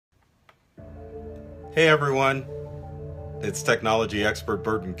Hey everyone, it's technology expert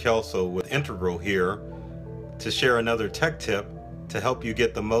Burton Kelso with Integral here to share another tech tip to help you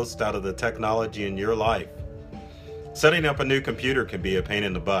get the most out of the technology in your life. Setting up a new computer can be a pain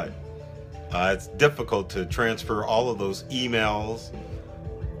in the butt. It's difficult to transfer all of those emails,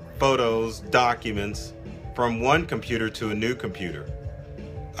 photos, documents from one computer to a new computer,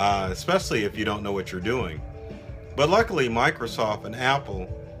 especially if you don't know what you're doing. But luckily, Microsoft and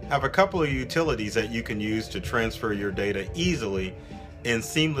Apple have a couple of utilities that you can use to transfer your data easily and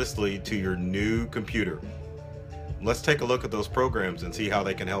seamlessly to your new computer. Let's take a look at those programs and see how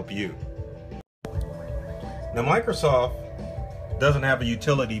they can help you. Now, Microsoft doesn't have a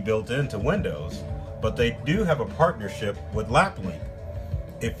utility built into Windows, but they do have a partnership with LapLink.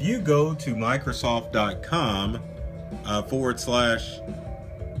 If you go to Microsoft.com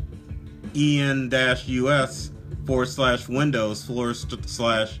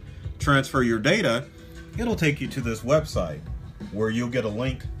 /en-us/Windows/transfer your data, it'll take you to this website where you'll get a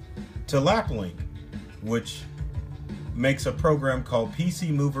link to LapLink, which makes a program called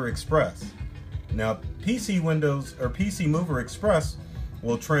PC Mover Express. Now, PC Mover Express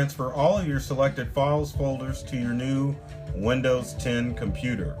will transfer all of your selected files, folders to your new Windows 10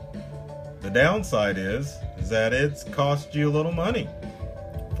 computer. The downside is that it's cost you a little money,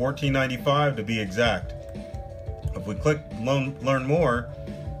 $14.95 to be exact. If we click learn more,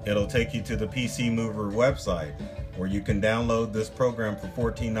 it'll take you to the PC Mover website where you can download this program for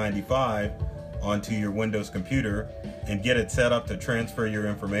 $14.95 onto your Windows computer and get it set up to transfer your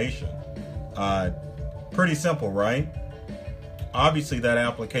information. Pretty simple, right? Obviously that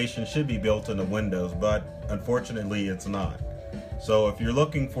application should be built into Windows, but unfortunately it's not. So if you're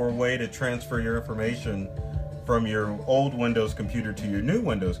looking for a way to transfer your information from your old Windows computer to your new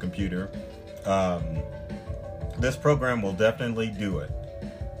Windows computer, this program will definitely do it.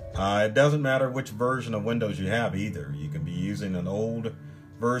 It doesn't matter which version of Windows you have either. You can be using an old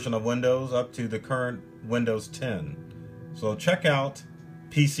version of Windows up to the current Windows 10. So check out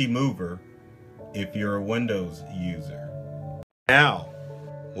PC Mover if you're a Windows user. Now,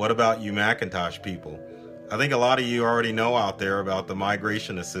 what about you Macintosh people? I think a lot of you already know out there about the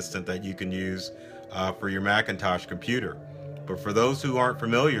migration assistant that you can use for your Macintosh computer. But for those who aren't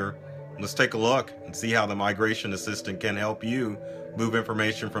familiar, let's take a look and see how the migration assistant can help you move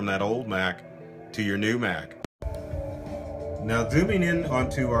information from that old Mac to your new Mac. Now, zooming in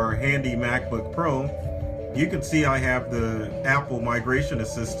onto our handy MacBook Pro, you can see I have the Apple Migration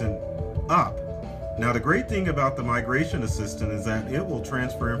Assistant up. Now, the great thing about the Migration Assistant is that it will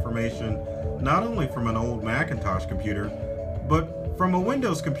transfer information not only from an old Macintosh computer, but from a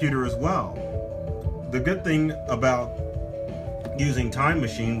Windows computer as well. The good thing about using Time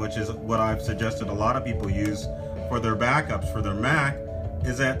Machine, which is what I've suggested a lot of people use for their backups for their Mac,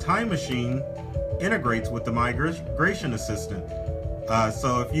 is that Time Machine integrates with the Migration Assistant.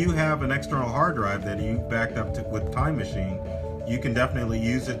 So if you have an external hard drive that you've backed up with Time Machine, you can definitely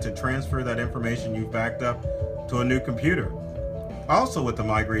use it to transfer that information you've backed up to a new computer. Also with the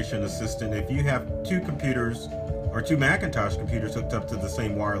Migration Assistant, if you have two computers or two Macintosh computers hooked up to the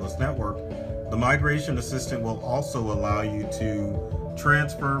same wireless network, the Migration Assistant will also allow you to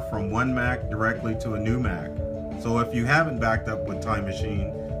transfer from one Mac directly to a new Mac. So if you haven't backed up with Time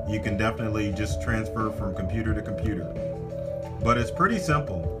Machine, you can definitely just transfer from computer to computer. But it's pretty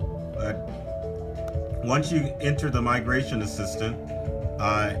simple. Once you enter the Migration Assistant,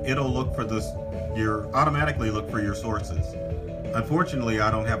 it'll look for automatically look for your sources. Unfortunately,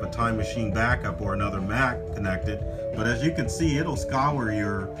 I don't have a Time Machine backup or another Mac connected, but as you can see, it'll scour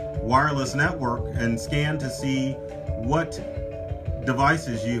your wireless network and scan to see what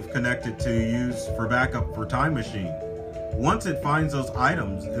devices you've connected to use for backup for Time Machine. Once it finds those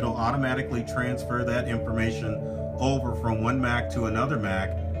items, it'll automatically transfer that information over from one Mac to another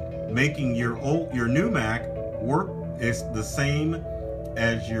Mac, making your new Mac work is the same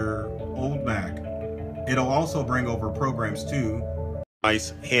as your old Mac. It'll also bring over programs too.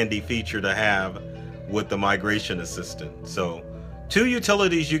 Nice handy feature to have with the Migration Assistant. So, two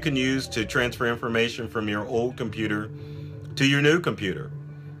utilities you can use to transfer information from your old computer to your new computer.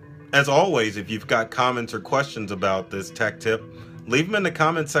 As always, if you've got comments or questions about this tech tip, leave them in the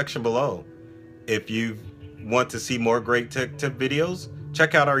comment section below. If you want to see more great tech tip videos,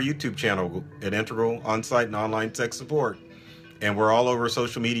 check out our YouTube channel at Integral On-Site and Online Tech Support. And we're all over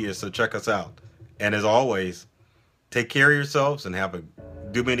social media, so check us out. And as always, take care of yourselves and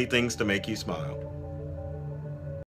do many things to make you smile.